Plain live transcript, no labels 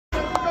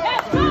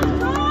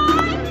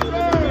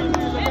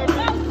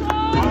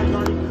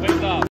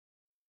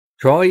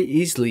Troy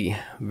Isley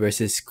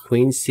versus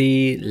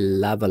Quincy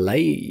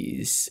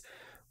LaVallais.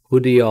 Who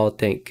do y'all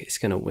think is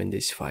gonna win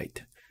this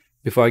fight?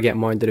 Before I get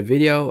more into the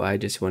video, I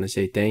just want to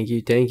say thank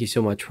you. Thank you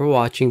so much for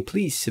watching.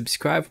 Please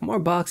subscribe for more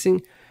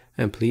boxing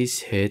and please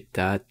hit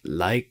that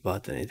like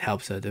button. It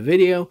helps out the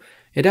video.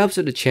 It helps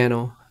out the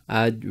channel.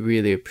 I'd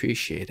really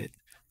appreciate it.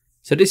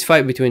 So this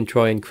fight between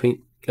Troy and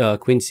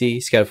Quincy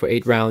is scheduled for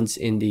 8 rounds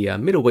in the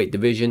middleweight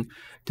division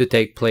to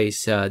take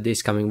place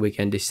this coming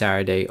weekend, this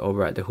Saturday,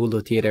 over at the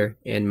Hulu Theater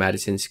in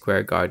Madison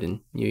Square Garden,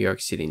 New York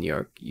City, New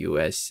York,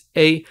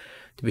 USA,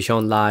 to be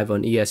shown live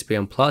on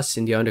ESPN Plus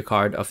in the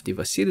undercard of the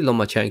Vasily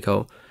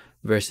Lomachenko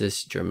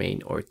versus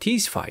Jermaine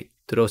Ortiz fight.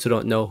 To those who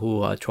don't know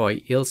who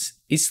Troy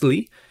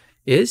Isley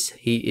is,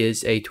 he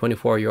is a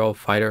 24-year-old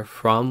fighter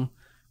from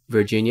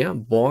Virginia,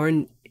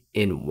 born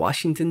in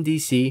Washington,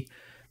 D.C.,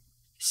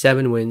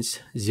 7 wins,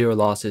 0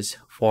 losses,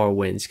 4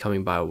 wins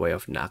coming by way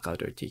of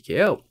knockout or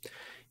TKO.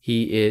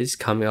 He is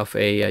coming off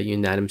a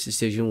unanimous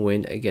decision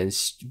win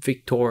against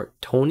Victor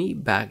Tony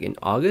back in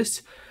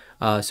August.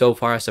 So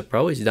far as a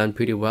pro, he's done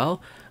pretty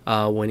well,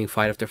 winning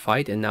fight after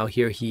fight. And now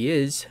here he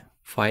is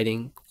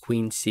fighting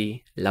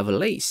Quincy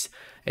LaVallais,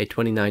 a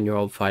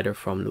 29-year-old fighter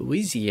from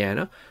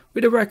Louisiana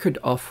with a record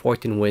of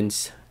 14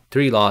 wins,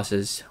 3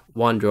 losses,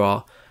 1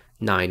 draw,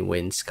 9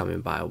 wins coming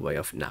by way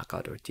of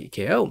knockout or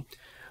TKO.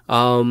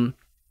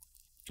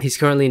 He's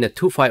currently in a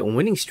 2-fight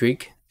winning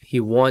streak. He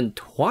won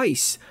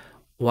twice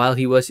while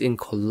he was in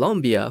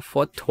Colombia,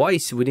 fought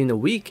twice within a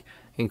week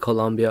in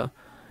Colombia,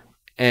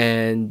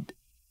 and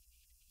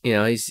you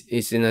know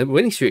he's in a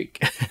winning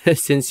streak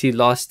since he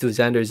lost to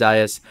Xander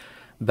Zayas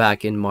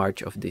back in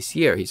March of this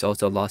year. He's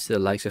also lost to the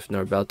likes of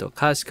Norberto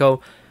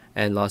Casco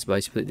and lost by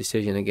split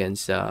decision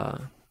against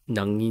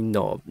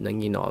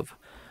Nanginov.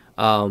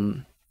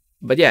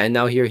 But yeah, and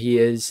now here he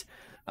is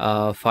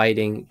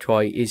fighting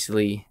Troy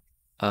Isley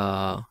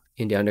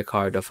in the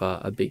undercard of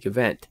a big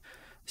event.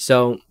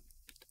 So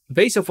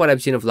based off what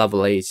I've seen of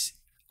LaVallais,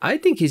 I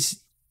think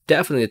he's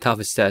definitely the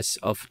toughest test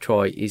of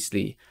Troy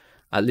Isley,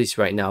 at least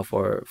right now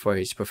for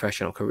his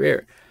professional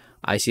career.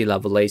 I see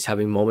LaVallais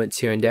having moments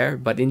here and there,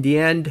 but in the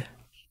end,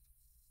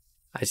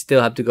 I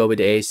still have to go with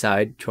the A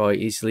side, Troy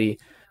Isley.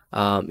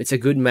 It's a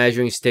good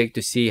measuring stick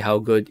to see how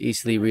good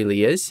Isley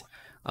really is.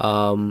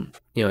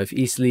 If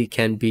Isley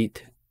can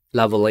beat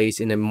LaVallais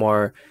in a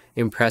more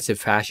impressive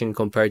fashion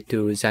compared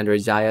to Xander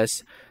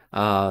Zayas,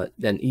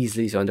 then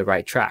Isley's on the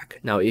right track.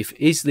 Now, if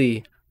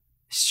Isley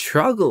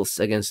struggles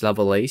against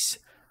LaVallais,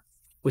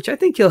 which I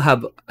think he'll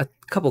have a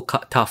couple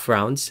tough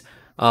rounds,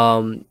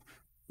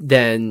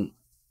 then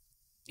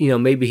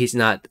maybe he's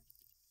not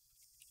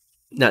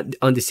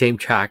on the same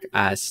track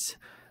as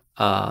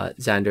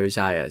Xander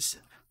Zayas.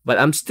 But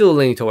I'm still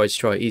leaning towards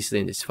Troy Isley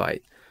in this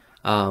fight.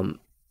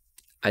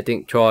 I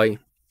think Troy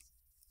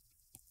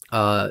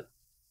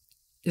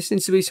just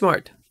needs to be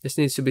smart.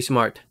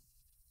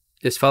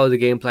 Just follow the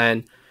game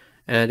plan,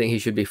 and I think he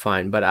should be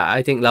fine. But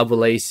I think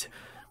LaVallais,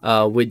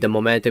 with the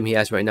momentum he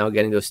has right now,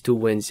 getting those 2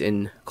 wins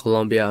in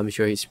Colombia, I'm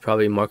sure he's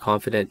probably more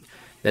confident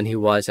than he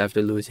was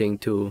after losing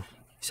to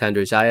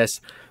Xander Zayas.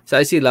 So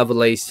I see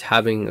LaVallais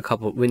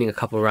winning a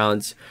couple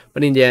rounds,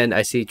 but in the end,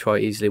 I see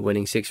Troy Isley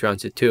winning 6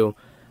 rounds to 2.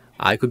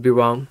 I could be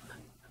wrong.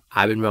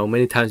 I've been wrong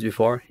many times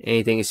before.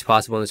 Anything is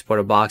possible in the sport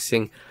of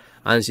boxing.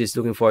 Honestly, just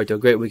looking forward to a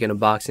great weekend of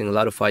boxing. A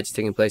lot of fights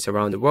taking place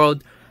around the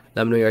world.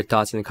 Let me know your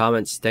thoughts in the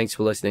comments. Thanks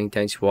for listening.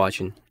 Thanks for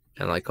watching.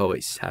 And like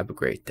always, have a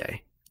great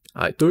day.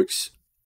 Alright, thanks.